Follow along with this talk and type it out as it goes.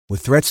With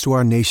threats to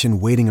our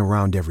nation waiting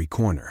around every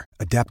corner,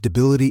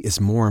 adaptability is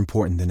more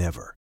important than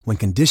ever. When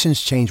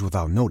conditions change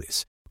without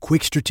notice,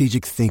 quick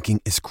strategic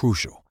thinking is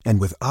crucial.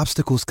 And with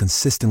obstacles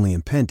consistently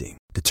impending,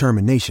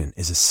 determination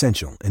is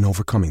essential in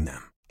overcoming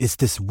them. It's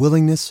this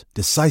willingness,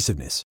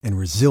 decisiveness, and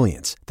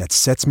resilience that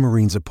sets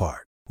Marines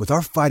apart. With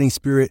our fighting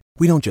spirit,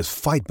 we don't just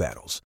fight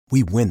battles,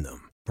 we win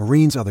them.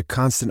 Marines are the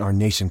constant our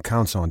nation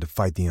counts on to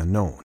fight the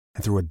unknown.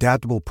 And through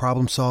adaptable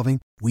problem solving,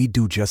 we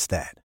do just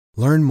that.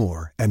 Learn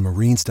more at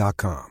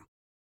marines.com.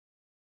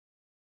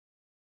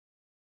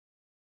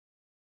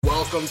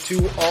 Welcome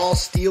to All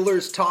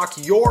Steelers Talk,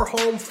 your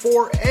home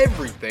for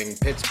everything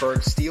Pittsburgh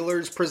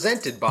Steelers,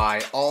 presented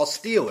by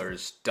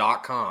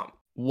allsteelers.com.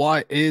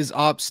 What is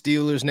up,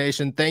 Steelers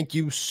Nation? Thank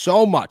you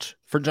so much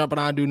for jumping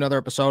on to another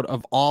episode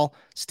of All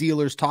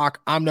Steelers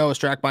Talk. I'm Noah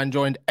Strackbine,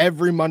 joined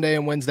every Monday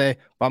and Wednesday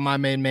by my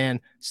main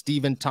man,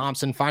 Steven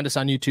Thompson. Find us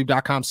on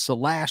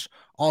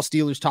youtube.com/All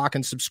Steelers Talk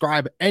and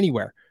subscribe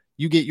anywhere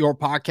you get your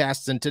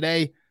podcasts. And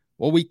today,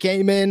 we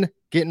came in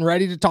getting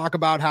ready to talk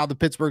about how the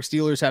Pittsburgh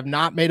Steelers have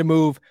not made a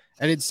move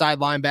at inside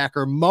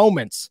linebacker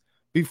moments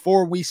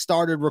before we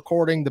started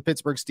recording. The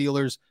Pittsburgh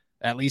Steelers,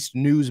 at least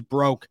news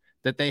broke,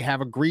 that they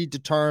have agreed to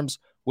terms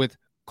with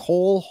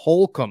Cole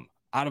Holcomb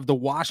out of the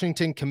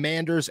Washington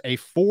Commanders, a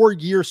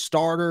 4-year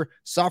starter,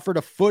 suffered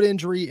a foot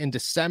injury in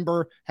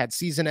December, had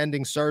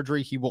season-ending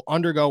surgery. He will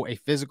undergo a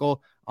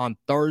physical on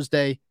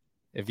Thursday.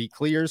 If he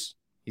clears,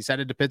 he's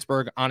headed to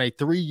Pittsburgh on a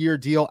 3-year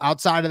deal.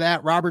 Outside of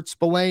that, Robert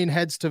Spillane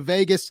heads to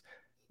Vegas.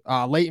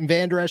 Leighton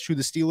Vander Esch, who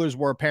the Steelers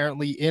were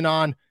apparently in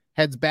on,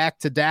 heads back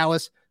to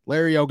Dallas.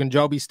 Larry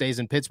Ogunjobi stays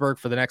in Pittsburgh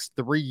for the next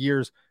 3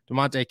 years.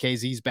 DeMonte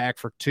Kazee back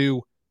for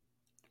 2.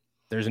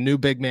 There's a new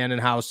big man in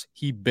house.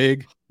 He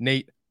big.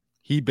 Nate,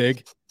 he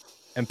big.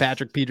 And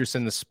Patrick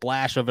Peterson, the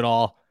splash of it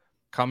all,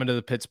 coming to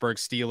the Pittsburgh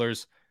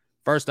Steelers.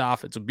 First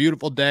off, it's a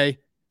beautiful day.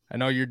 I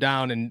know you're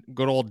down in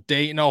good old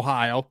Dayton,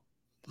 Ohio.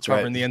 That's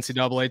covering the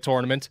NCAA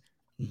tournament.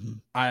 Mm-hmm.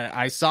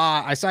 I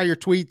saw your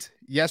tweet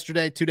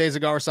yesterday, 2 days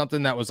ago or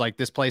something that was like,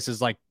 this place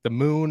is like the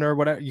moon or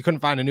whatever. You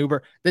couldn't find an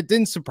Uber. That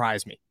didn't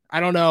surprise me.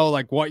 I don't know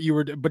like what you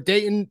were, but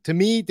Dayton, to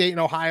me, Dayton,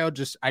 Ohio,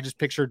 I just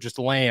pictured just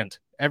land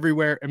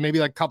everywhere and maybe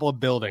like a couple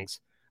of buildings.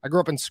 I grew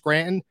up in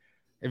Scranton.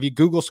 If you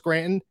Google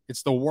Scranton,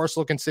 it's the worst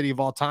looking city of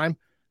all time.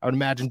 I would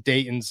imagine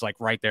Dayton's like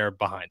right there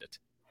behind it.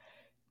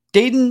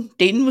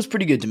 Dayton was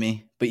pretty good to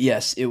me, but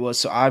yes, it was.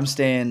 So I'm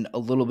staying a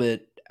little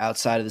bit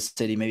outside of the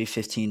city, maybe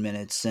 15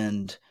 minutes.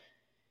 And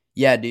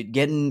yeah, dude,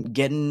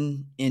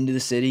 getting into the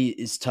city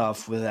is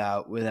tough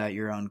without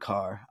your own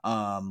car.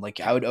 Like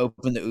I would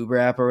open the Uber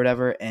app or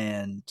whatever,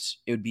 and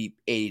it would be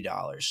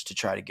 $80 to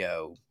try to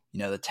go,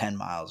 the 10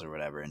 miles or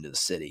whatever into the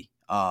city.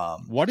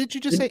 What did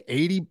you just say?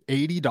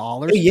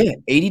 $80? Yeah,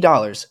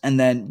 $80. And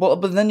then,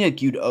 but then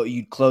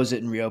you'd close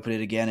it and reopen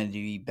it again, and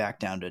you'd be back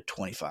down to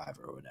 25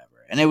 or whatever.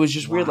 And it was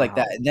just weird like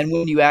that. And then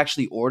when you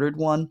actually ordered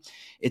one,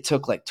 it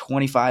took like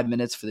 25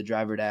 minutes for them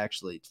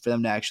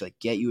to actually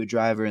get you a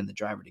driver and the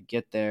driver to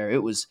get there.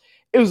 It was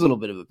a little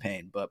bit of a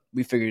pain, but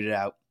we figured it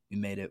out. We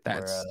made it.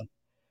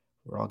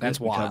 We're all good. That's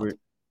wild.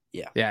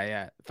 Yeah.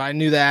 If I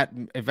knew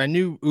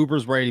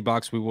Ubers were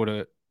 $80, we would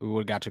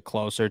have got you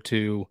closer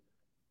to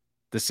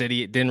the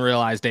city. Didn't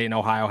realize Dayton,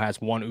 Ohio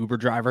has one Uber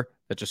driver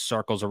that just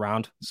circles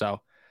around. So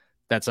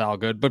that's all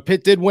good. But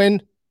Pitt did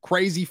win.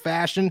 Crazy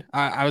fashion.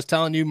 I was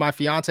telling you, my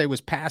fiance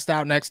was passed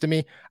out next to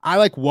me.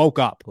 I woke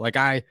up.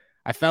 I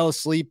fell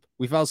asleep.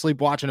 We fell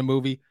asleep watching a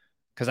movie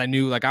because I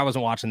knew I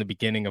wasn't watching the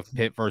beginning of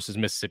Pitt versus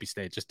Mississippi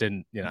State. Just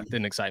didn't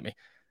excite me.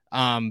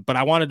 But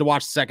I wanted to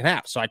watch the second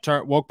half. So I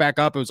woke back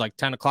up. It was like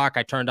 10 o'clock.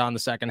 I turned on the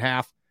second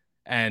half.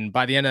 And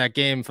by the end of that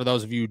game, for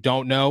those of you who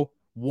don't know,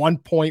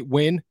 1-point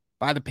win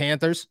by the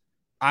Panthers.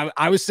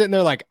 I was sitting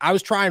there I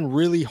was trying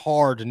really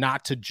hard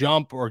not to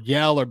jump or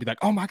yell or be like,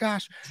 oh my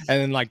gosh.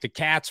 And then the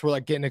cats were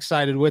getting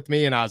excited with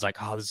me. And I was like,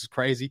 oh, this is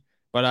crazy.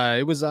 But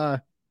it was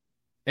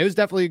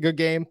definitely a good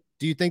game.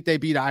 Do you think they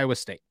beat Iowa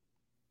State?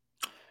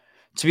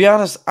 To be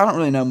honest, I don't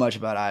really know much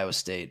about Iowa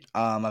State.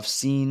 From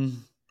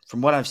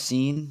what I've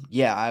seen,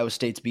 yeah, Iowa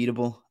State's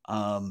beatable.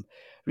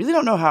 Really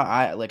don't know how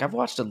I've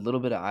watched a little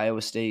bit of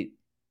Iowa State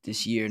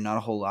this year, not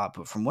a whole lot,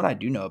 but from what I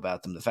do know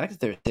about them, the fact that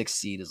they're a 6th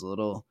seed is a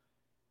little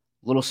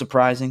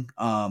surprising.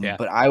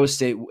 But Iowa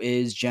State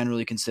is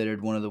generally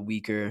considered one of the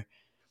weaker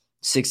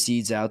 6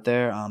 seeds out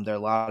there. There are a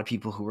lot of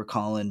people who were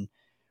calling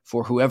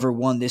for whoever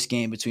won this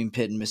game between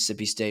Pitt and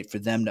Mississippi State for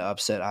them to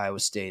upset Iowa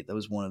State. That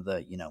was one of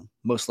the,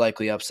 most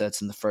likely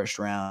upsets in the first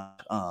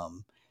round.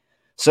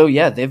 So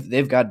yeah,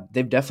 they've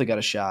definitely got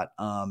a shot.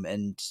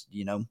 And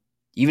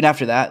even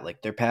after that,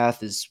 their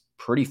path is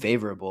pretty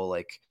favorable.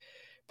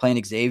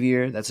 Playing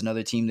Xavier, that's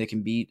another team they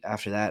can beat.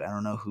 After that, I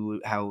don't know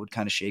how it would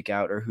kind of shake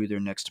out or who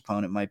their next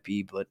opponent might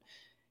be. But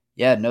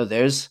yeah, no,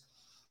 there's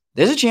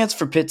a chance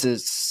for Pitt to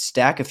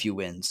stack a few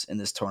wins in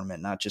this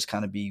tournament, not just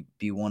kind of be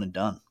one and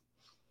done.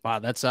 Wow,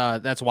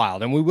 that's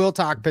wild. And we will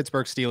talk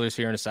Pittsburgh Steelers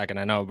here in a second.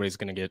 I know everybody's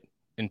going to get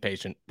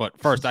impatient. But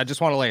first, I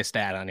just want to lay a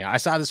stat on you. I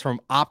saw this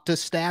from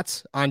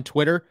OptaStats on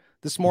Twitter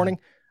this morning.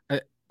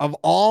 Of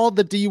all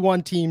the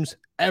D1 teams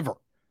ever,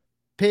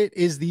 Pitt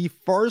is the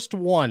first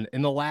one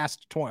in the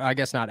last 20, I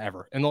guess not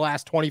ever, in the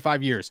last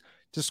 25 years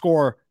to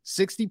score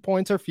 60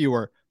 points or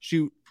fewer,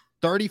 shoot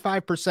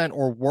 35%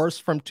 or worse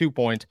from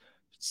 2-point,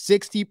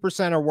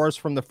 60% or worse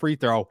from the free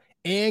throw,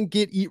 and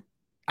get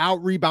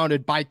out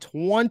rebounded by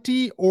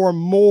 20 or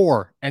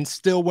more and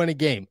still win a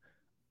game.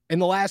 In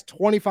the last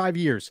 25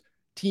 years,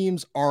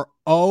 teams are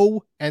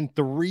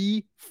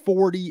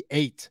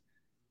 0-348.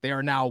 They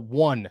are now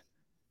 1-348.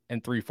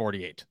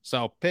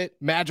 So Pitt,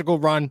 magical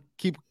run.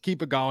 Keep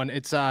it going.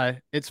 It's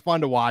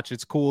fun to watch.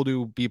 It's cool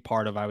to be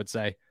part of, I would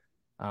say.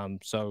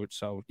 So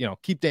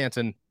keep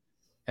dancing,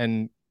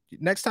 and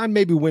next time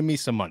maybe win me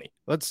some money.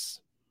 I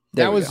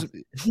was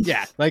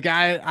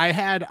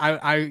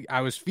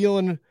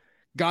feeling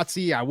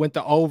gutsy. I went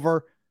to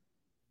over.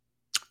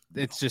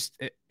 It's just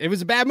it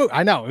was a bad move.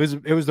 I know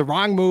it was the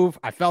wrong move.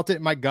 I felt it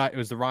in my gut. It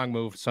was the wrong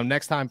move. So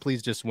next time,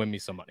 please just win me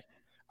some money.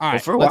 All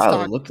right. For a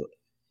while,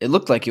 it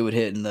looked like it would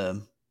hit in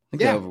the. I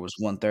think the over was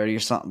 130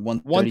 or something.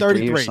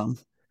 133 or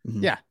something.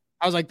 Mm-hmm. Yeah,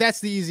 I was like, that's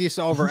the easiest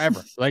over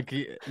ever. Like,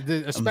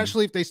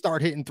 especially if they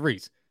start hitting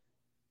threes.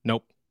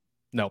 Nope,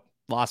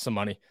 lost some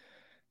money.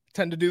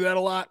 Tend to do that a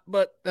lot,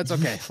 but that's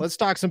okay. Let's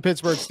talk some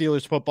Pittsburgh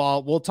Steelers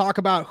football. We'll talk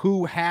about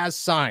who has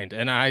signed.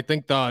 And I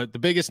think the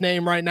biggest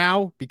name right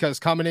now, because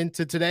coming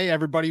into today,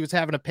 everybody was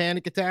having a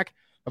panic attack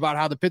about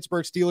how the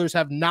Pittsburgh Steelers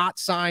have not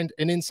signed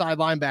an inside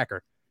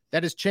linebacker.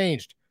 That has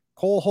changed.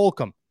 Cole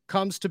Holcomb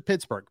comes to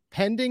Pittsburgh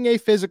pending a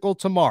physical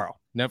tomorrow.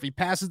 Now, if he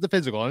passes the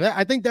physical, and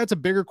I think that's a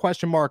bigger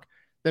question mark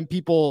than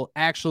people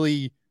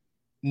actually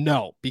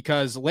know,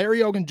 because Larry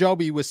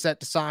Ogunjobi was set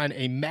to sign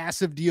a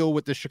massive deal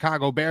with the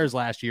Chicago Bears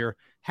last year,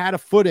 had a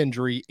foot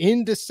injury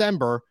in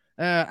December.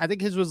 I think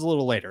his was a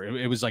little later.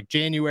 It was like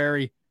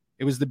January.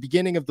 It was the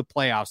beginning of the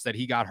playoffs that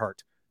he got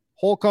hurt.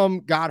 Holcomb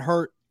got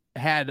hurt,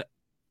 had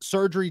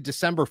surgery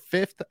December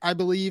 5th, I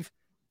believe.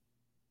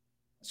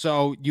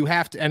 So you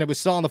have to, and it was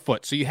still on the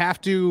foot. So you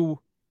have to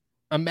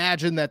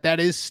imagine that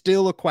is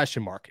still a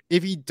question mark.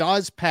 If he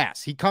does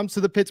pass, he comes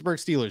to the Pittsburgh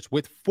Steelers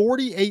with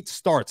 48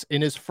 starts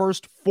in his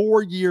first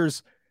 4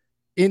 years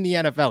in the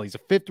NFL. He's a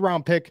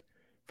 5th-round pick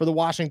for the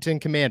Washington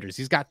Commanders.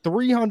 He's got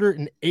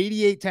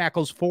 388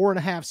 tackles,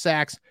 4.5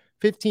 sacks,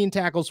 15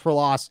 tackles for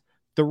loss,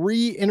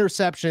 3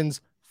 interceptions,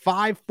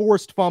 5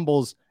 forced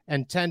fumbles,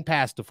 and 10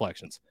 pass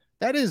deflections.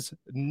 That is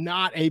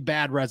not a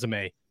bad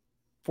resume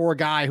for a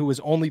guy who has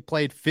only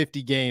played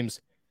 50 games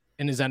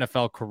in his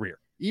NFL career.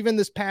 Even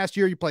this past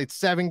year, he played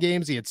 7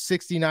 games. He had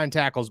 69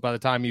 tackles by the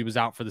time he was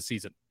out for the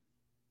season.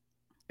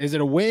 Is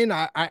it a win?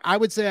 I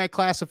would say I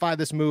classify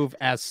this move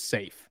as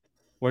safe.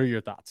 What are your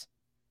thoughts?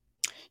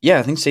 Yeah,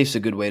 I think safe's a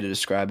good way to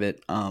describe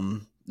it.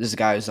 This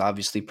guy is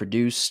obviously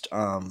produced.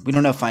 We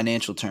don't know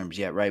financial terms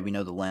yet, right? We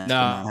know the length.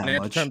 No,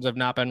 financial terms have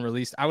not been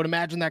released. I would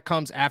imagine that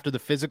comes after the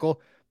physical.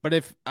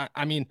 But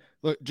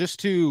look, just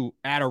to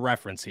add a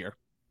reference here,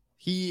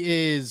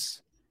 he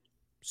is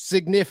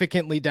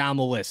significantly down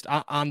the list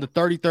on the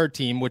 33rd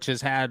team, which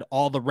has had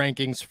all the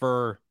rankings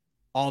for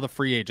all the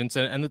free agents.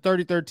 And the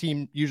 33rd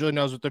team usually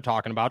knows what they're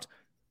talking about.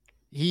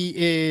 He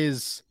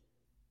is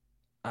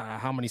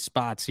how many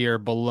spots here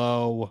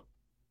below?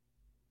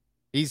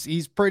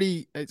 He's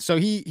pretty. So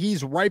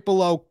he's right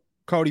below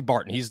Cody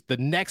Barton. He's the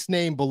next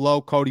name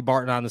below Cody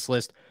Barton on this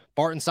list.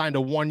 Barton signed a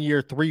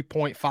 1-year,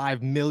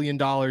 $3.5 million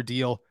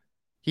deal.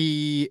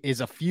 He is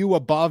a few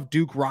above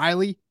Duke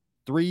Riley.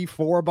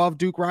 3-4 above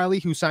Duke Riley,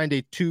 who signed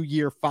a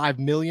 2-year, $5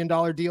 million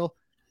deal.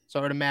 So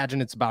I would imagine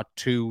it's about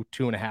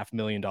 $2.5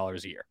 million a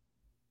year.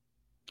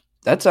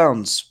 That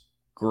sounds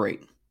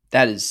great.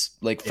 That is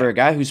for a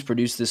guy who's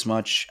produced this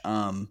much.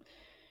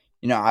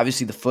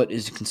 Obviously the foot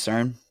is a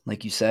concern,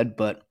 like you said,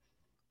 but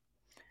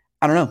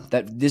I don't know,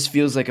 that this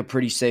feels like a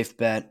pretty safe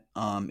bet.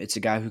 It's a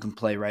guy who can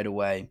play right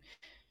away.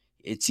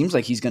 It seems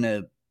like he's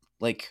gonna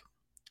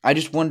I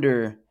just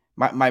wonder.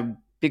 My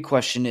big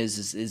question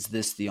is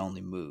this the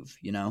only move,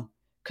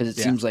 because it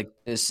seems like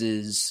this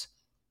is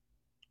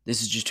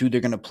just who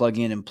they're going to plug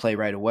in and play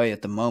right away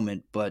at the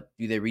moment. But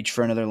do they reach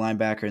for another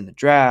linebacker in the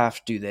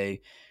draft? Do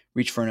they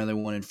reach for another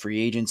one in free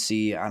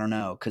agency? I don't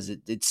know, because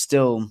it's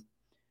still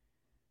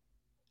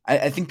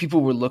I think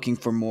people were looking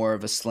for more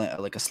of a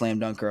slam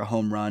dunk or a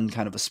home run,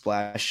 kind of a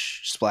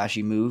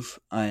splashy move.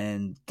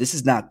 And this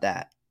is not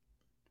that.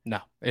 No,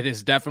 it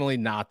is definitely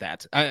not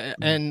that.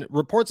 And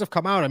reports have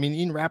come out. I mean,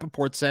 Ian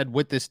Rappaport said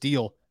with this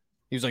deal,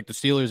 he was like, the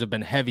Steelers have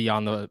been heavy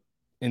on the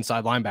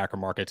inside linebacker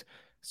market.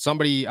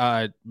 Somebody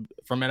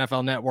from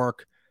NFL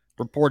Network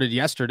reported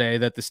yesterday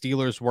that the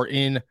Steelers were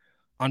in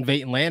on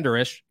Leighton Vander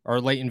Esch.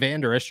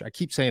 I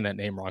keep saying that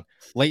name wrong.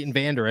 Leighton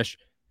Vander Esch.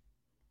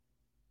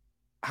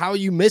 How are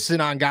you missing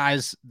on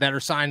guys that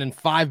are signing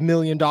 $5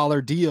 million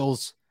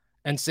deals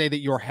and say that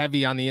you're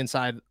heavy on the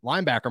inside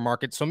linebacker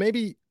market? So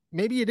maybe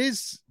it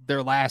is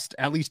their last,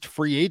 at least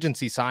free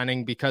agency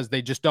signing, because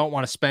they just don't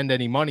want to spend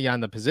any money on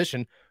the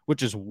position,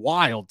 which is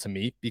wild to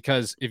me,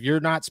 because if you're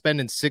not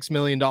spending $6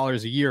 million a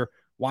year,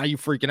 why are you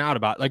freaking out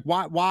about it?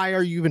 Why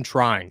are you even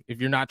trying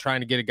if you're not trying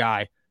to get a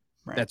guy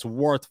that's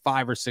worth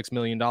 $5 or $6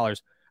 million?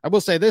 I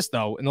will say this,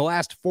 though, in the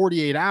last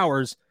 48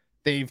 hours,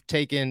 they've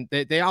taken,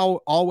 they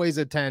always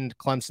attend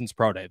Clemson's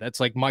pro day. That's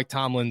like Mike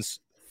Tomlin's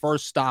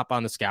first stop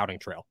on the scouting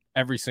trail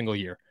every single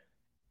year.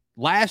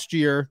 Last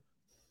year,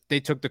 they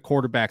took the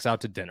quarterbacks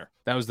out to dinner.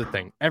 That was the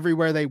thing.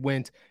 Everywhere they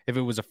went, if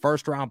it was a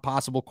first round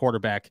possible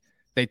quarterback,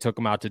 they took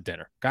him out to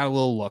dinner. Got a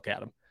little look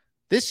at him.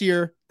 This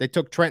year, they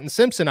took Trenton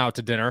Simpson out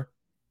to dinner,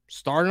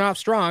 starting off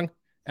strong.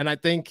 And I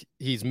think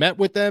he's met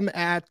with them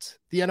at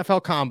the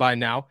NFL Combine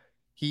now.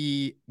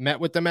 He met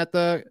with them at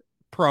the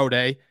pro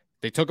day.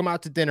 They took him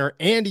out to dinner.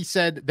 And he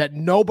said that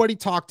nobody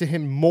talked to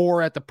him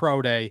more at the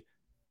pro day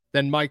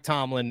than Mike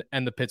Tomlin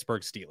and the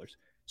Pittsburgh Steelers.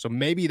 So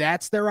maybe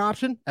that's their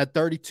option at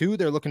 32.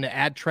 They're looking to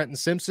add Trenton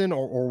Simpson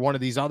or one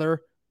of these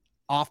other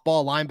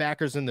off-ball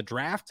linebackers in the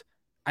draft.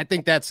 I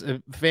think that's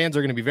fans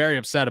are going to be very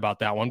upset about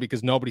that one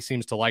because nobody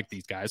seems to like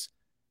these guys.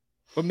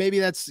 But maybe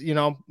that's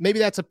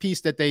a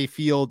piece that they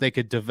feel they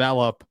could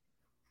develop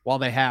while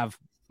they have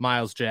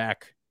Miles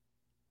Jack,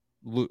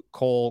 Luke,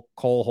 Cole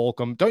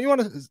Holcomb. Don't you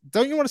want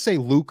to say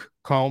Luke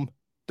Combs?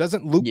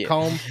 Doesn't Luke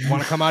Combs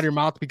want to come out of your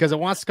mouth because it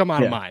wants to come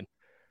out of mine?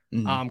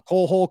 Mm-hmm.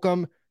 Cole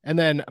Holcomb. And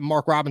then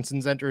Mark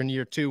Robinson's entering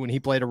year 2 and he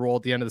played a role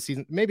at the end of the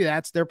season. Maybe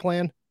that's their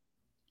plan.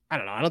 I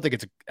don't know. I don't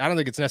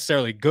think it's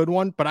necessarily a good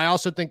one, but I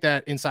also think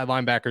that inside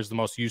linebacker is the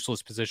most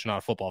useless position on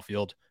a football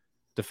field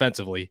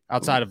defensively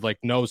outside of like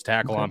nose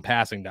tackle on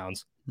passing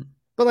downs.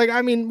 But like,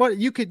 I mean, what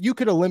you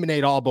could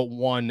eliminate all but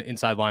one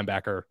inside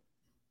linebacker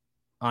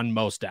on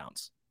most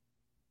downs.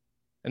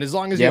 And as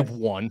long as you have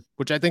one,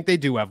 which I think they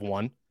do have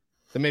one,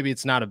 then maybe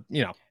it's not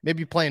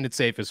maybe playing it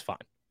safe is fine.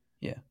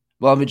 Yeah.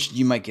 Well, I mean,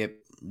 you might get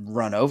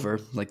run over,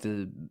 like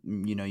you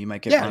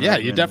might get run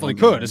over you definitely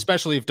could,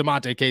 especially if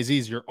DeMonte KZ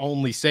is your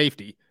only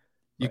safety.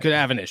 You could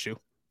have an issue.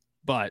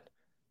 But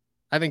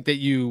I think that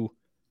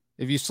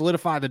if you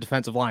solidify the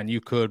defensive line, you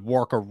could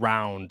work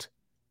around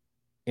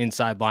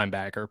inside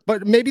linebacker.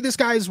 But maybe this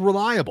guy is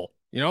reliable.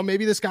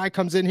 Maybe this guy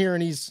comes in here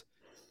and he's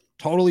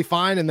totally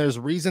fine, and there's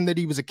a reason that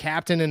he was a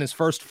captain in his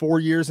first 4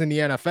 years in the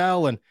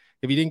NFL, and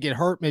if he didn't get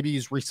hurt, maybe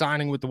he's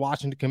re-signing with the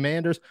Washington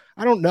Commanders.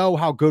 I don't know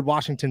how good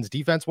Washington's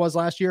defense was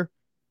last year,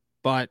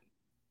 but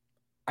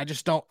I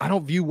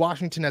don't view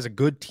Washington as a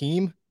good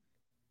team.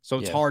 So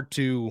it's hard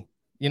to,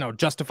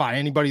 justify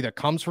anybody that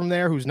comes from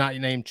there who's not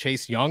named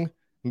Chase Young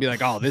and be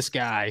like, oh, this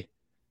guy's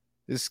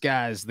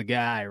the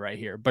guy right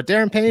here. But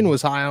Darren Payne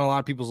was high on a lot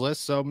of people's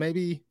lists. So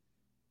maybe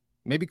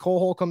Cole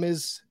Holcomb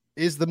is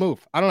the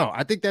move. I don't know.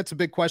 I think that's a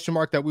big question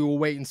mark that we will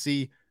wait and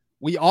see.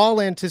 We all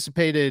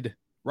anticipated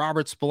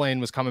Robert Spillane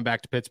was coming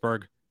back to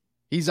Pittsburgh.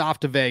 He's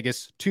off to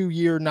Vegas,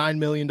 2-year, $9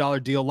 million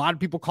deal. A lot of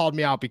people called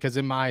me out because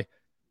in my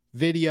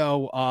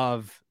video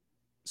of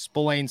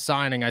Spillane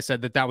signing, I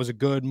said that was a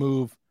good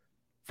move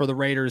for the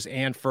Raiders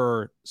and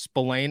for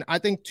Spillane. I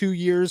think 2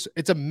 years,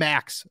 it's a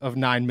max of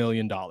 $9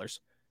 million.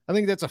 I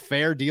think that's a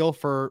fair deal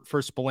for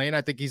Spillane.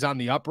 I think he's on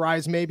the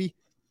uprise maybe.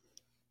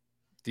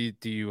 Do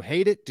you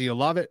hate it? Do you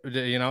love it?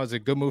 Is it a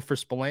good move for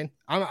Spillane?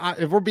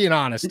 If we're being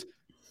honest,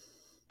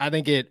 I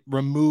think it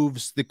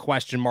removes the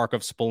question mark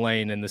of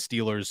Spillane and the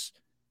Steelers'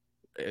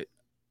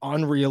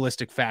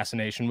 unrealistic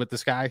fascination with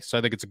this guy. So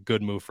I think it's a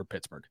good move for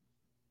Pittsburgh.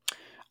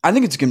 I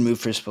think it's a good move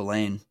for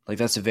Spillane. Like,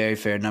 that's a very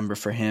fair number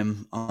for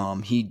him.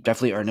 He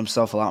definitely earned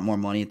himself a lot more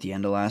money at the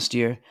end of last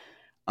year.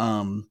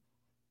 I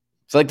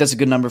feel like that's a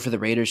good number for the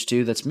Raiders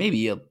too. That's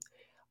maybe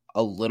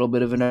a little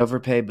bit of an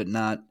overpay, but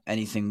not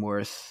anything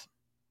worth.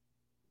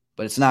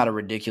 But it's not a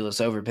ridiculous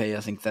overpay.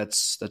 I think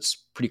that's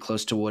pretty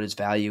close to what his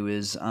value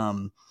is.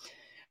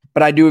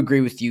 But I do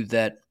agree with you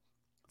that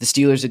the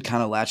Steelers had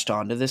kind of latched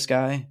onto this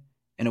guy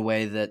in a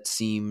way that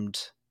seemed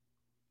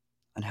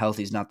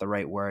unhealthy is not the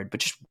right word, but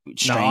just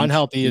strange. No,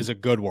 unhealthy is a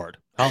good word.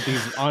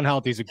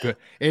 Unhealthy is a good.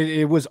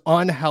 It was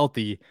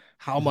unhealthy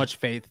how much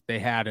faith they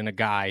had in a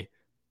guy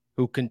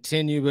who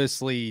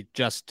continuously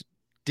just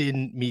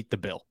didn't meet the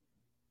bill,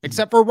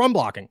 except for run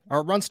blocking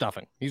or run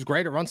stuffing. He's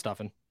great at run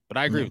stuffing, but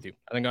I agree with you.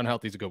 I think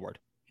unhealthy is a good word.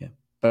 Yeah,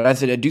 but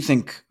I do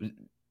think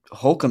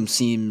Holcomb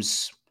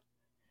seems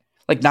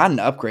like not an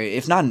upgrade.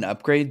 If not an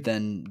upgrade,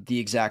 then the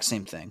exact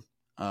same thing.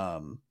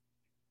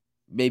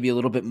 Maybe a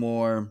little bit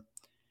more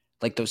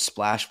like those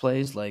splash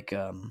plays, like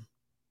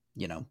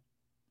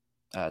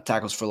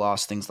tackles for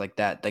loss, things like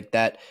that. Like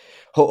that,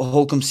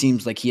 Holcomb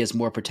seems like he has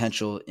more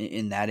potential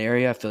in that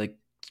area. I feel like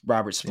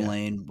Robert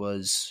Spillane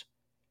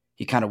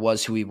he kind of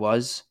was who he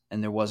was,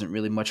 and there wasn't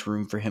really much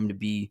room for him to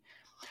be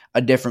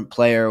a different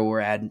player or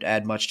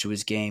add much to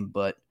his game.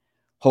 But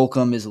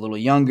Holcomb is a little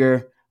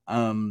younger.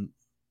 I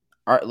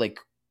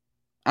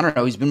don't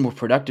know. He's been more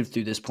productive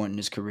through this point in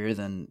his career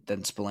than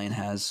Spillane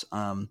has.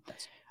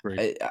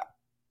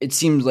 It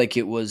seemed like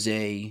it was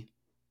so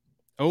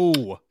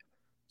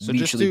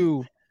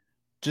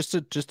just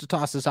to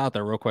toss this out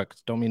there real quick.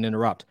 Don't mean to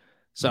interrupt.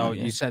 So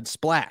you said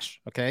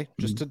splash, okay?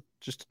 Just to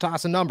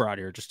toss a number out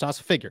here, just toss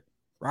a figure.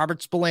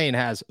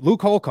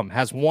 Luke Holcomb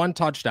has 1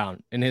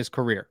 touchdown in his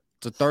career.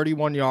 It's a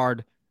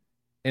 31-yard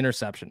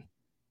interception.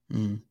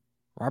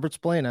 Robert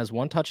Spillane has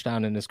 1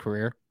 touchdown in his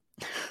career.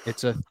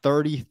 It's a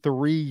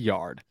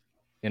 33-yard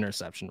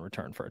interception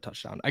return for a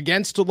touchdown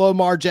against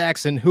Lamar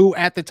Jackson, who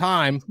at the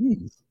time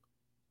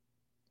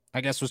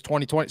I guess was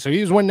 2020. So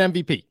he was winning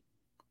MVP,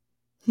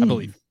 I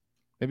believe.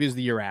 Maybe it was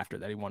the year after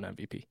that he won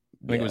MVP.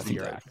 I think it was the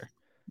year after.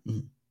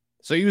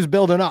 So he was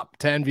building up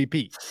to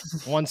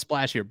MVP one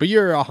splash year. But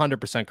you're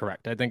 100%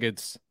 correct. I think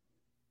it's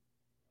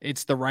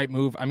the right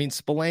move. I mean,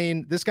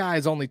 Spillane, this guy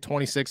is only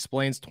 26,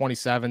 Spillane's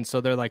 27, so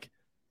they're like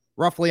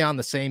roughly on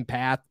the same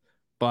path,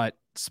 but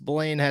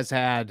Spillane has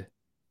had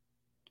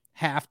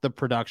half the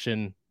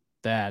production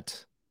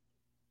that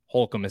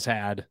Holcomb has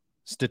had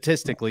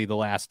statistically the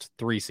last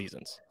 3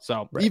 seasons.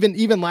 So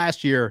even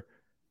last year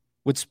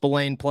with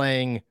Spillane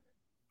playing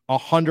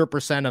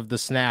 100% of the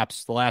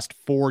snaps the last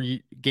 4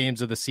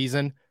 games of the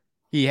season,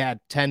 he had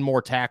 10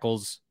 more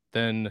tackles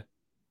than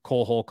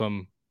Cole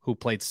Holcomb, who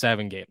played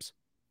 7 games.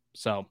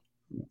 So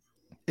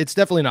it's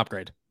definitely an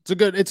upgrade. It's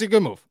a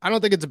good move. I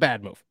don't think it's a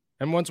bad move.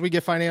 And once we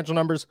get financial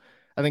numbers,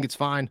 I think it's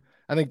fine.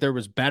 I think there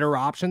was better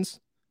options,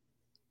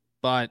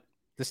 but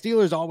the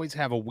Steelers always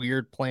have a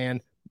weird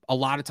plan. A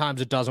lot of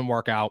times it doesn't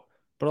work out,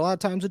 but a lot of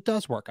times it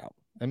does work out.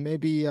 And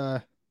maybe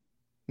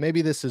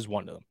this is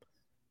one of them.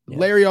 Yeah.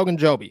 Larry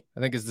Ogunjobi, I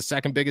think, is the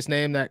second biggest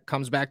name that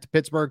comes back to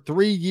Pittsburgh.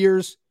 3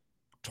 years,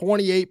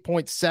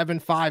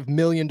 $28.75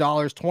 million,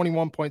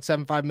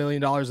 $21.75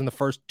 million in the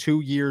first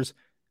 2 years.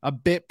 A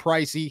bit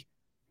pricey,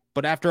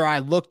 but after I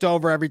looked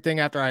over everything,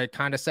 after I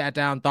kind of sat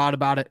down, thought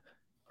about it,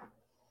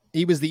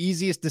 he was the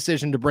easiest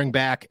decision to bring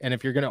back. And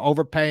if you're going to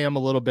overpay him a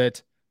little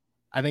bit,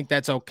 I think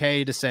that's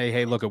okay to say,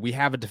 hey, look, we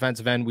have a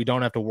defensive end. We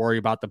don't have to worry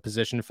about the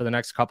position for the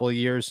next couple of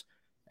years.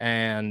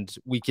 And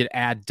we could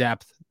add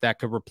depth that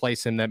could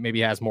replace him that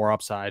maybe has more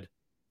upside.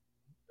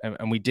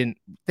 And they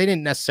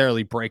didn't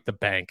necessarily break the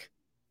bank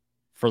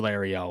for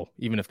Larry O,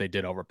 even if they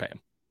did overpay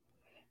him.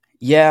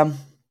 Yeah.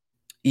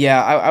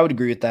 Yeah, I would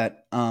agree with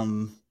that.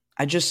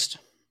 I just,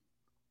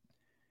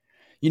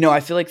 I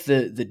feel like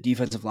the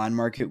defensive line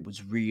market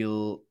was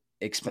real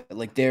expensive.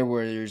 Like there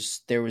was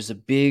a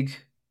big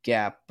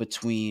gap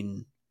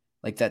between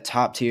like that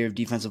top tier of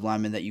defensive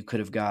linemen that you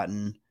could have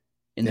gotten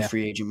in the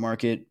free agent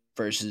market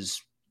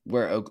versus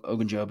where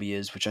Ogunjobi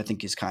is, which I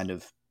think is kind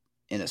of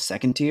in a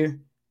second tier.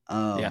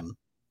 And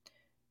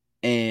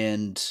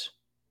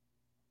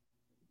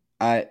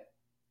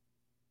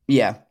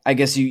I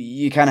guess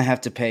you kind of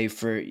have to pay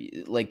for,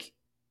 like,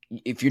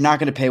 if you're not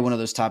going to pay one of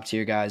those top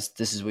tier guys,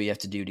 this is what you have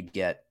to do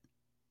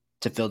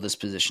to fill this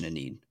position in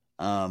need.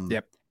 I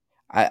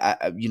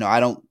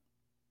don't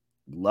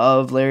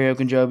love Larry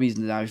Ogunjobi. He's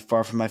not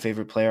far from my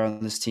favorite player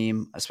on this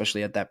team,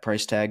 especially at that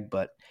price tag.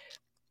 But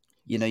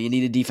you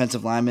need a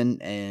defensive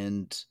lineman,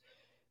 and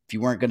if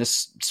you weren't going to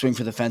swing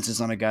for the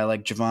fences on a guy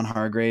like Javon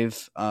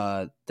Hargrave,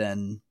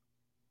 then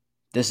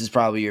this is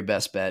probably your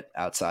best bet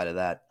outside of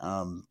that.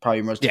 Probably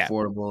your most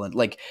affordable, and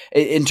like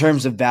in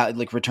terms of value,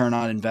 like return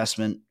on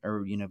investment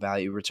or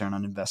value return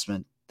on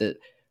investment, that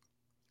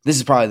this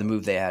is probably the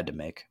move they had to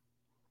make.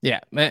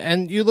 Yeah,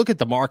 and you look at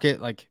the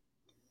market, like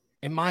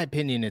in my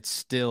opinion, it's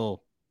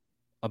still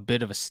a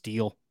bit of a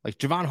steal. Like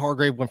Javon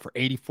Hargrave went for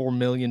 $84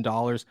 million.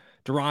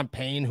 Daron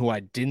Payne, who I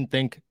didn't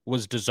think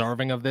was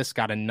deserving of this,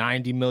 got a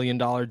 $90 million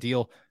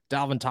deal.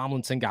 Dalvin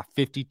Tomlinson got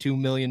 $52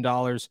 million.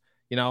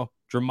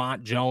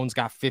 Dramont Jones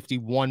got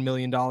 $51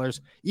 million.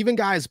 Even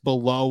guys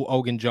below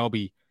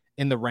Ogunjobi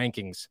in the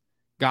rankings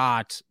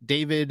got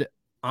David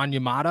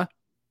Onyemata,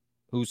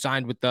 who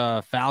signed with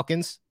the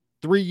Falcons,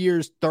 3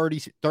 years,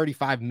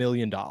 $35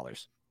 million.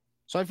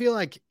 So I feel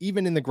like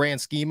even in the grand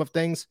scheme of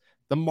things,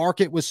 the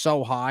market was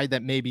so high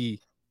that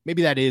maybe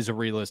that is a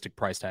realistic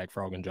price tag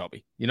for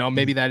Ogunjobi.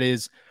 Maybe that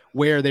is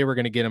where they were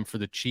going to get him for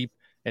the cheap,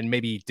 and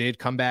maybe he did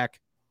come back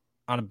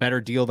on a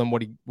better deal than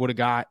what he would have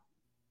got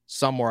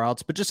somewhere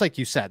else. But just like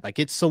you said, like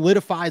it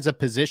solidifies a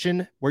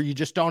position where you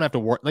just don't have to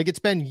work. Like it's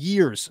been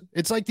years.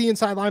 It's like the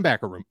inside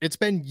linebacker room. It's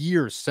been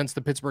years since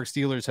the Pittsburgh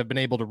Steelers have been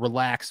able to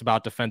relax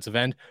about defensive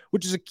end,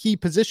 which is a key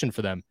position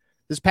for them.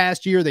 This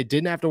past year, they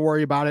didn't have to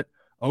worry about it.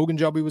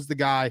 Ogunjobi was the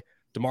guy.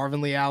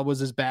 DeMarvin Leal was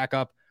his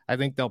backup. I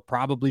think they'll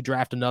probably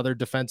draft another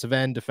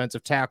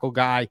defensive tackle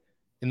guy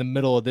in the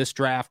middle of this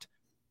draft.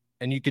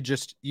 And you could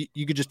just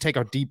take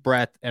a deep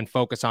breath and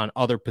focus on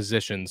other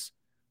positions,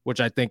 which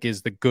I think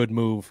is the good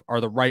move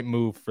or the right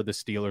move for the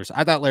Steelers.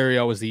 I thought Larry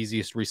O was the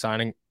easiest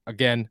re-signing.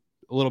 Again,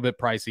 a little bit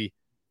pricey,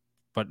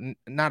 but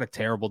not a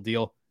terrible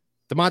deal.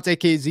 DeMonte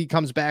KZ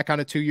comes back on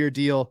a 2-year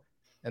deal.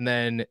 And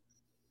then,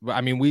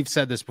 I mean, we've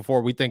said this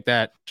before. We think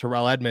that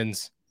Terrell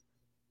Edmunds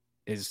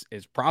is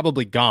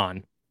probably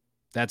gone.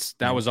 That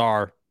was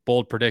our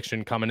bold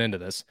prediction coming into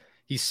this.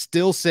 He's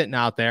still sitting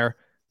out there.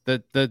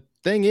 The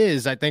thing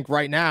is, I think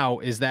right now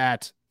is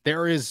that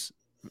there is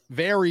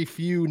very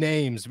few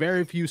names,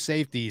 very few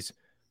safeties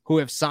who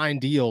have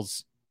signed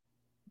deals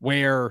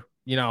where,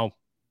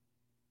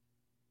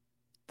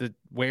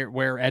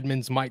 where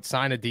Edmunds might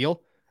sign a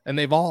deal, and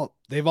they've all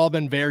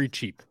been very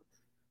cheap.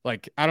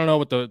 Like, I don't know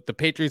what the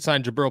Patriots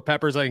signed Jabril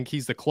Peppers. I think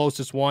he's the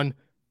closest one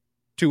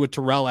to a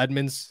Terrell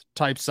Edmunds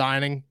type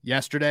signing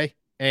yesterday.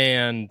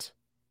 And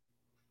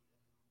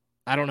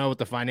I don't know what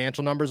the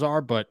financial numbers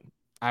are, but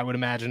I would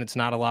imagine it's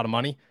not a lot of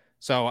money.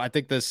 So I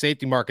think the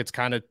safety market's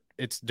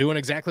it's doing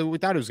exactly what we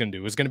thought it was going to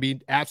do. It was going to be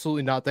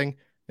absolutely nothing.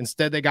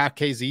 Instead, they got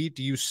KZ.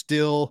 Do you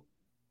still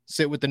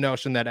sit with the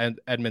notion that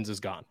Edmonds is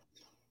gone?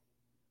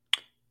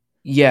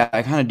 Yeah,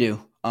 I kind of do.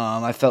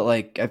 I feel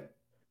like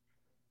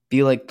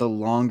the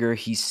longer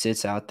he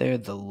sits out there,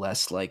 the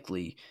less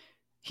likely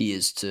he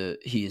is to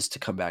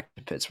come back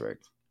to Pittsburgh.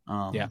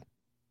 Yeah,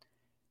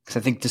 because I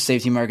think the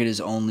safety market is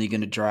only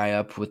going to dry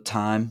up with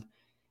time,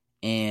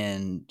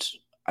 and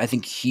I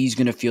think he's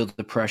going to feel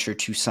the pressure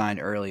to sign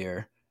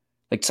earlier,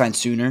 like sign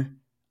sooner.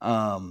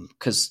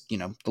 Because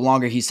the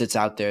longer he sits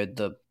out there,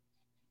 the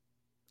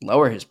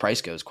lower his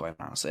price goes. Quite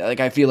honestly, like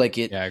I feel like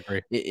it. Yeah, I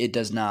agree. It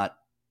does not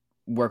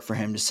work for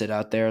him to sit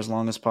out there as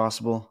long as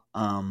possible.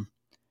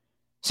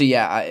 So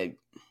yeah, I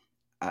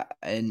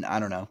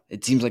don't know.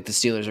 It seems like the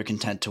Steelers are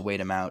content to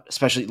wait him out,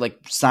 especially like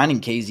signing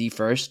KZ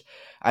first.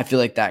 I feel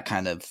like that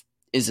kind of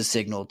is a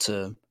signal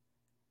to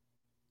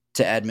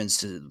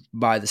Edmonds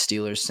by the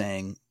Steelers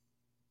saying,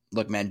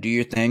 "Look, man, do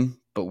your thing,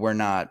 but we're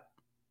not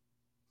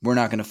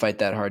going to fight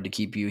that hard to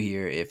keep you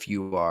here if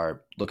you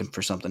are looking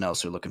for something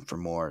else or looking for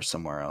more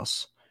somewhere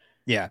else."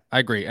 Yeah, I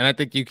agree. And I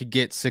think you could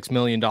get $6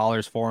 million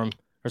for him,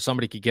 or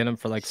somebody could get him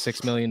for like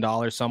 $6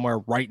 million somewhere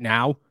right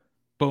now.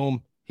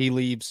 Boom, he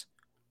leaves.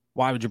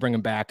 Why would you bring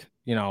him back?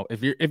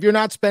 If you're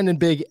not spending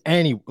big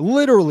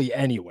literally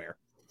anywhere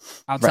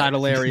outside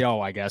of Larry O,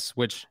 I guess,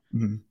 which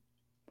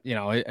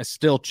is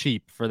still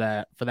cheap for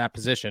that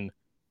position.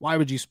 Why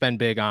would you spend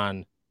big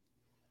on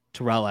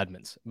Terrell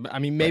Edmonds? I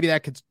mean, maybe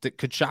that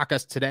could shock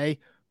us today,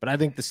 but I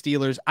think the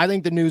Steelers,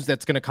 the news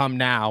that's going to come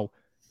now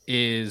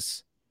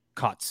is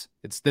cuts.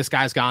 It's this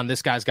guy's gone,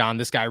 this guy's gone,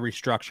 this guy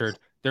restructured.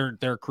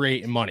 They're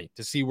creating money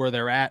to see where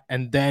they're at,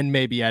 and then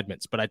maybe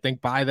Edmonds. But I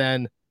think by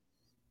then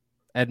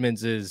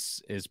Edmonds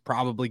is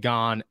probably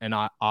gone and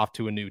off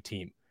to a new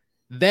team.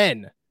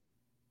 Then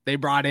they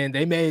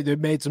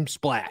made some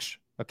splash.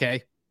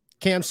 Okay.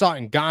 Cam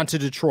Sutton gone to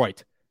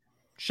Detroit.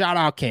 Shout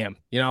out Cam.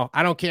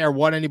 I don't care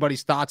what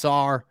anybody's thoughts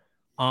are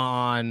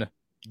on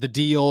the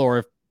deal or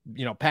if,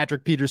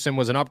 Patrick Peterson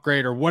was an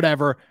upgrade or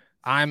whatever.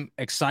 I'm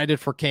excited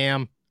for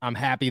Cam. I'm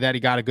happy that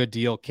he got a good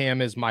deal.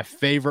 Cam is my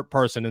favorite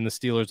person in the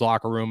Steelers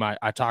locker room.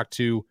 I talked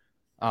to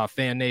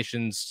Fan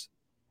Nation's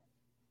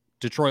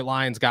Detroit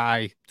Lions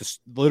guy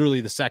just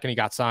literally the second he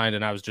got signed,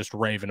 and I was just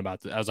raving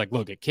about it. I was like,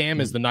 look,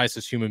 Cam is the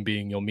nicest human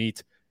being you'll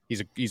meet.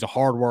 He's a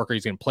hard worker.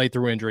 He's going to play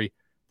through injury.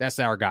 That's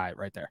our guy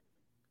right there.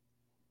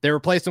 They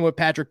replaced him with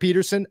Patrick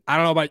Peterson. I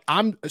don't know about,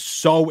 I'm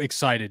so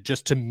excited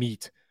just to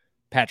meet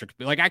Patrick.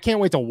 Like, I can't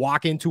wait to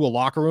walk into a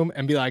locker room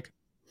and be like,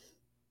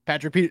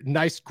 Patrick Peterson,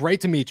 nice, great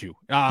to meet you.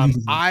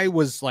 I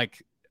was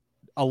like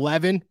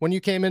 11 when you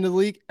came into the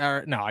league.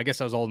 Or no, I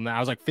guess I was older than that. I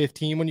was like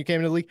 15 when you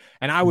came into the league,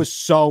 and I was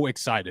so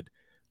excited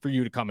for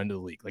you to come into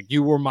the league. Like,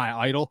 you were my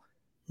idol.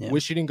 Yeah.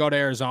 Wish you didn't go to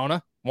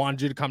Arizona.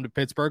 Wanted you to come to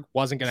Pittsburgh.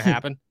 Wasn't going to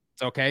happen.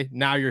 It's okay.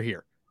 Now you're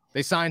here.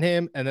 They signed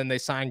him, and then they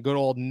signed good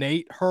old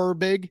Nate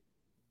Herbig,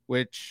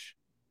 which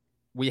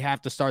we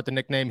have to start the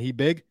nickname He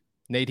Big.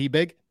 Nate He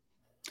Big.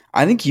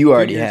 I think you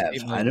already have.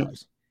 I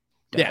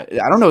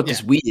don't know what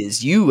this we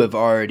is. You have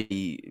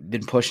already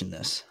been pushing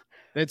this.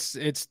 It's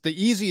the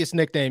easiest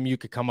nickname you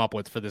could come up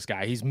with for this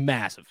guy. He's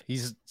massive.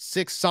 He's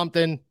 6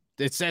 something.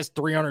 It says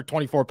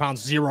 324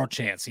 pounds. Zero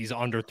chance he's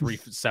under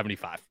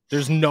 375.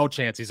 There's no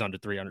chance he's under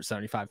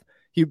 375.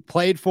 He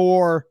played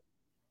for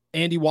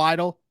Andy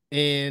Weidel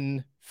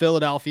in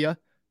Philadelphia,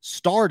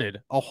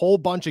 started a whole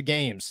bunch of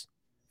games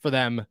for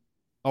them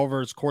over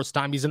his course of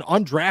time. He's an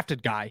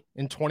undrafted guy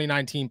in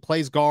 2019,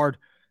 plays guard.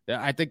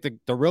 I think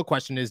the real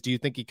question is, do you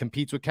think he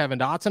competes with Kevin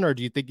Dotson, or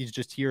do you think he's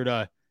just here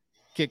to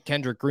kick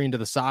Kendrick Green to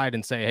the side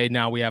and say, hey,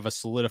 now we have a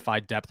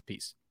solidified depth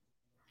piece?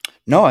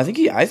 No, I think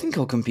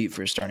he'll compete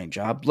for a starting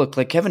job. Look,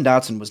 like Kevin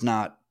Dotson was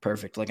not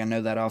perfect. Like, I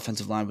know that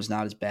offensive line was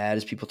not as bad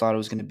as people thought it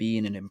was going to be,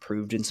 and it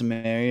improved in some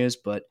areas,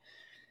 but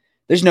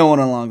there's no one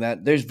along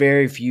that. There's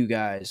very few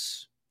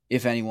guys,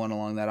 if anyone,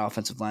 along that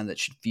offensive line that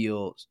should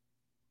feel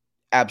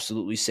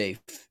absolutely safe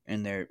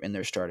in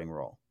their starting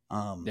role.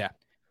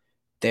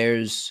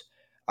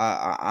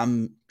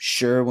 I'm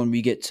sure when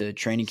we get to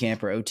training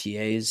camp or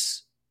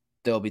OTAs,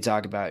 they'll be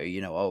talking about,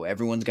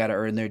 everyone's got to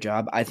earn their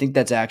job. I think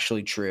that's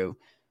actually true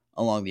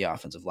along the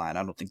offensive line.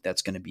 I don't think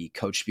that's going to be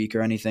coach speak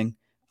or anything.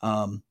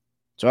 So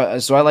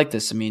I like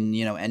this. I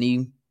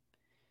mean,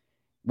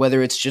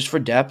 whether it's just for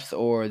depth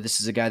or this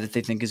is a guy that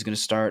they think is going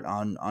to start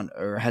on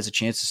or has a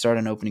chance to start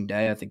on opening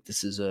day, I think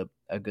this is a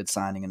good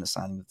signing and a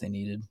signing that they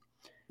needed.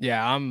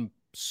 Yeah, I'm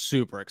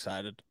super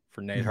excited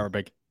for Nate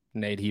Herbig,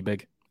 Nate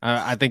Hebig.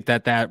 I think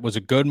that was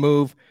a good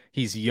move.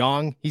 He's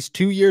young. He's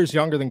 2 years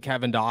younger than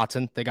Kevin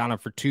Dotson. They got him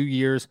for 2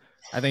 years.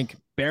 I think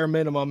bare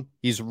minimum,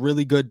 he's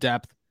really good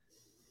depth.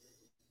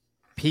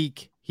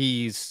 Peak,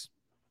 he's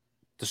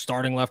the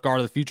starting left guard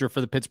of the future for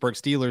the Pittsburgh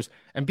Steelers.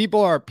 And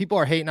people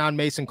are hating on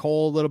Mason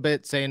Cole a little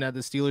bit, saying that the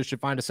Steelers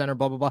should find a center,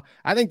 blah, blah, blah.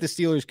 I think the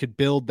Steelers could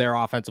build their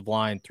offensive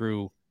line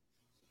through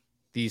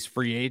these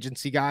free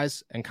agency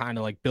guys and kind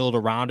of like build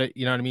around it.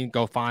 You know what I mean?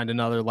 Go find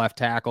another left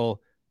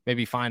tackle,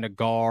 maybe find a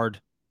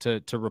guard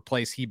to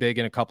replace Hebig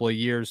in a couple of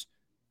years.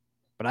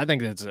 But I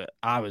think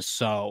I was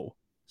so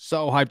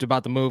hyped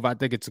about the move. I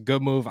think it's a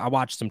good move. I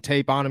watched some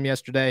tape on him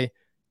yesterday.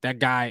 That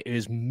guy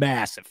is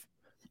massive.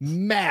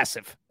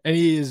 And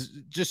he's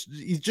just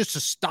a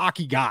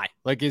stocky guy.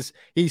 Like he's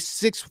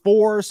 6'4"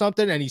 or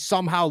something, and he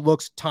somehow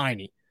looks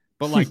tiny,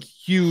 but like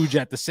huge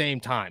at the same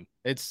time.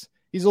 He's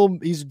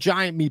a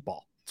giant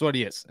meatball. That's what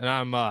he is. And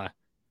I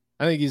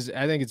think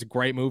it's a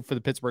great move for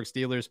the Pittsburgh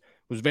Steelers.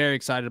 Was very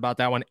excited about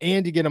that one,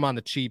 and to get him on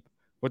the cheap,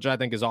 which I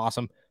think is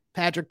awesome.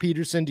 Patrick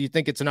Peterson, do you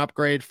think it's an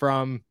upgrade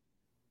from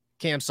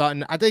Cam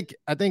Sutton? I think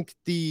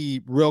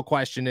the real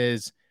question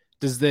is,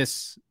 does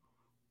this,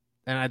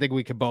 and I think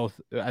we're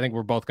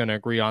both going to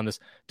agree on this,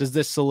 does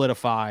this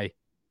solidify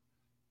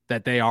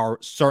that they are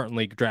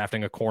certainly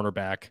drafting a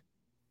cornerback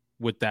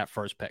with that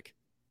first pick?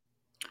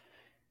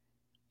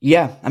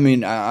 Yeah, I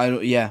mean,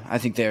 I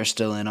think they are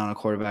still in on a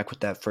quarterback with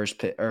that first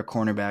pick, or a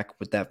cornerback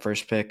with that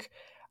first pick.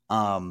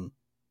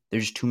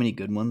 There's too many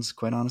good ones,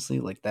 quite honestly.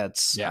 Like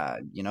that's,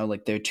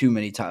 like there are too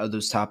many of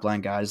those top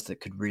line guys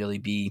that could really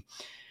be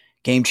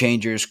game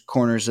changers,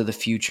 corners of the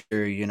future,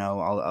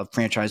 all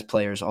franchise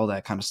players, all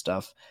that kind of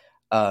stuff.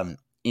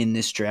 In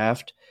this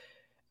draft,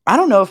 I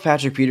don't know if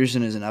Patrick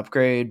Peterson is an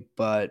upgrade,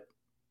 but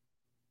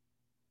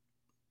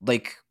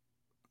like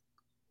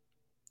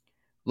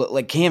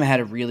Cam had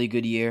a really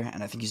good year,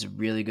 and I think he's a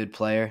really good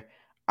player.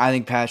 I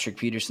think Patrick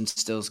Peterson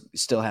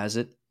still has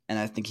it, and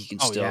I think he can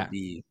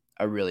be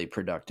a really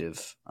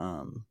productive,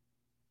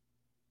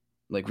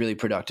 really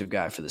productive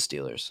guy for the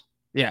Steelers.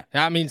 Yeah,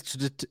 I mean,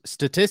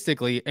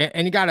 statistically,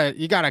 and you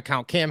gotta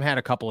count. Cam had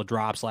a couple of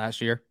drops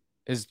last year.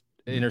 His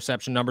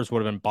interception numbers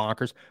would have been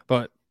bonkers,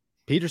 but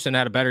Peterson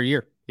had a better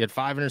year. He had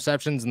 5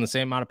 interceptions and the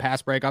same amount of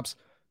pass breakups.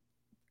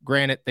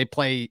 Granted, they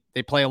play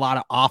a lot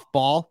of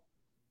off-ball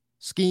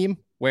scheme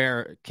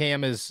where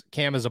Cam is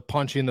a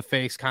punch in the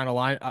face kind of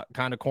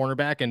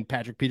cornerback, and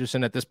Patrick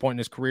Peterson at this point in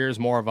his career is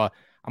more of a,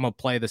 I'm gonna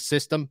play the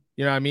system.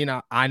 You know what I mean?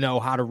 I know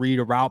how to read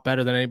a route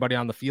better than anybody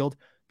on the field,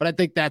 but I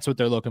think that's what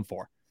they're looking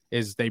for.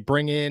 Is they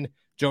bring in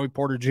Joey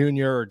Porter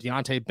Jr. or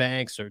Deonte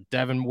Banks or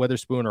Devin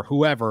Witherspoon or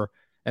whoever,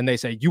 and they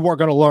say, you are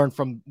going to learn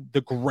from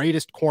the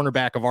greatest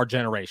cornerback of our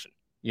generation.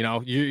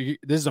 This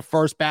is a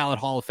first ballot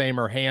Hall of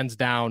Famer, hands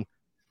down,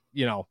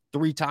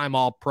 3-time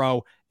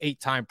All-Pro,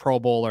 8-time Pro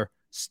Bowler,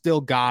 still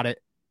got it.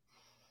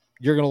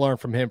 You're going to learn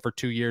from him for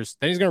 2 years.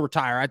 Then he's going to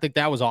retire. I think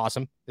that was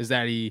awesome, is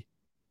that he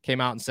came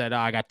out and said,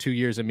 I got 2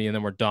 years in me and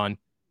then we're done.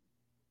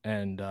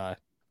 And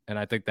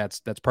I think that's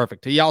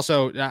perfect. He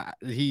also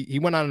he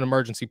went on an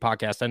emergency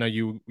podcast. I know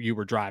you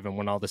were driving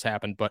when all this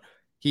happened, but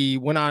he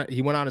went on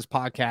his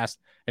podcast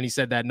and he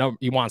said that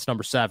he wants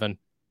number 7. And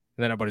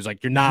then everybody's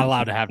like, you're not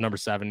allowed to have number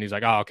 7. And he's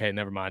like, oh, okay,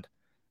 never mind.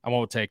 I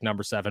won't take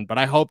number 7. But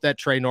I hope that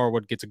Trey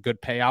Norwood gets a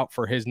good payout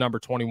for his number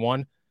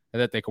 21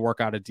 and that they can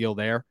work out a deal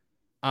there.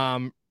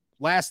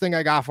 Last thing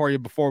I got for you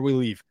before we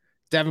leave,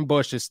 Devin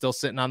Bush is still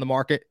sitting on the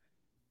market.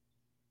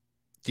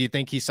 Do you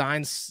think he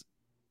signs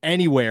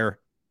anywhere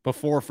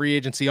before free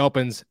agency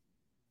opens?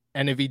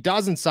 And if he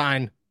doesn't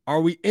sign,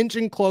 are we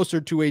inching closer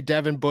to a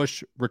Devin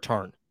Bush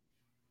return?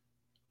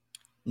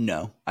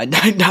 No, I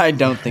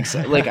don't think so.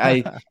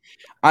 I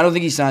don't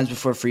think he signs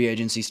before free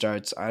agency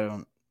starts.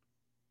 I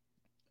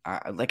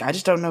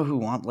just don't know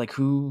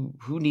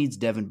who needs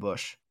Devin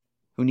Bush.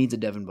 Who needs a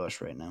Devin Bush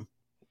right now?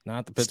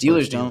 Not the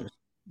Pittsburgh Steelers. Don't.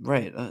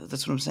 Right.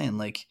 That's what I'm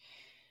saying.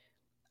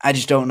 I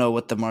just don't know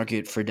what the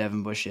market for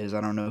Devin Bush is.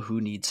 I don't know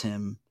who needs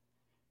him.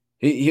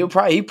 He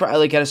probably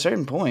at a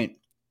certain point,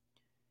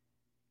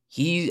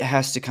 he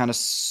has to kind of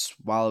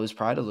swallow his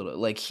pride a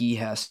little. He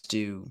has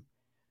to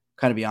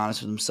kind of be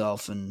honest with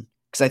himself, and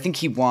because I think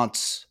he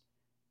wants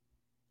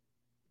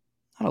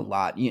not a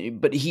lot,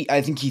 but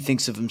I think he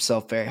thinks of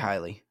himself very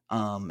highly,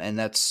 and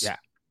that's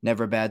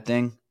never a bad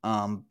thing.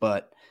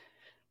 But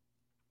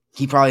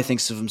he probably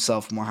thinks of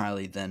himself more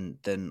highly than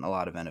a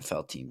lot of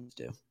NFL teams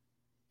do.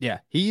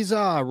 Yeah, he's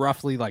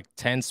roughly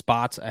 10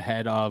 spots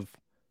ahead of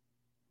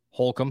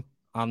Holcomb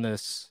on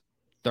this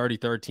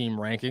 33rd team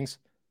rankings.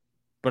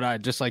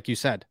 But just like you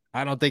said,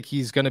 I don't think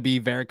he's going to be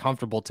very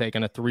comfortable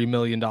taking a $3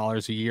 million a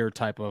year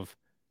type of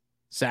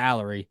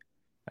salary.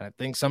 And I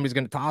think somebody's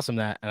going to toss him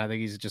that. And I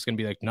think he's just going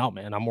to be like, no,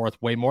 man, I'm worth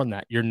way more than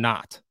that. You're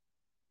not.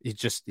 He's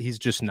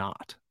just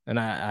not. And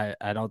I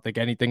don't think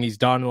anything he's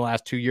done in the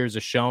last 2 years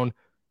has shown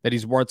that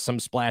he's worth some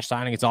splash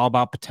signing. It's all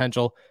about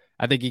potential.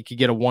 I think he could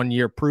get a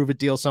 1-year prove-it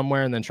deal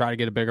somewhere and then try to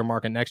get a bigger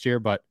market next year.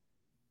 But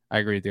I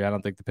agree with you. I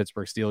don't think the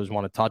Pittsburgh Steelers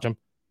want to touch him.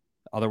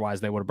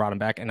 Otherwise, they would have brought him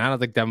back. And I don't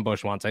think Devin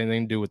Bush wants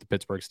anything to do with the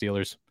Pittsburgh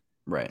Steelers.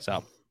 Right.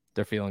 So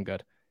they're feeling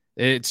good.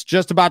 It's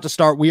just about to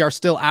start. We are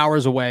still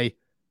hours away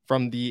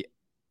from the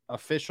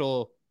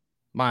official.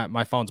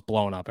 My phone's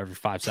blowing up every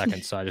 5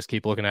 seconds, so I just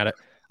keep looking at it.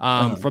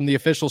 From the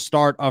official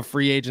start of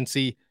free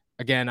agency.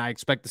 Again, I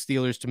expect the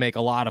Steelers to make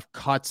a lot of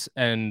cuts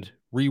and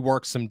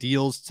rework some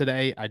deals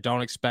today. I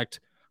don't expect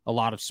a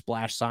lot of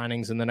splash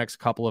signings in the next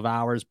couple of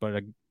hours,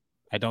 but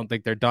I don't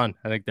think they're done.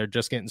 I think they're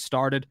just getting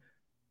started.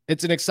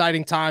 It's an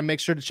exciting time. Make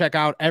sure to check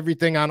out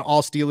everything on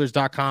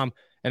allsteelers.com.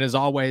 And as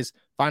always,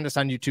 find us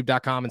on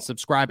youtube.com and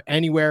subscribe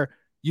anywhere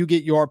you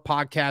get your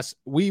podcasts.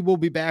 We will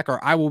be back,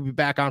 or I will be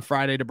back on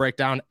Friday to break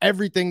down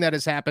everything that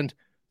has happened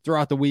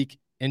throughout the week.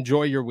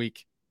 Enjoy your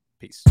week.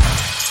 Peace.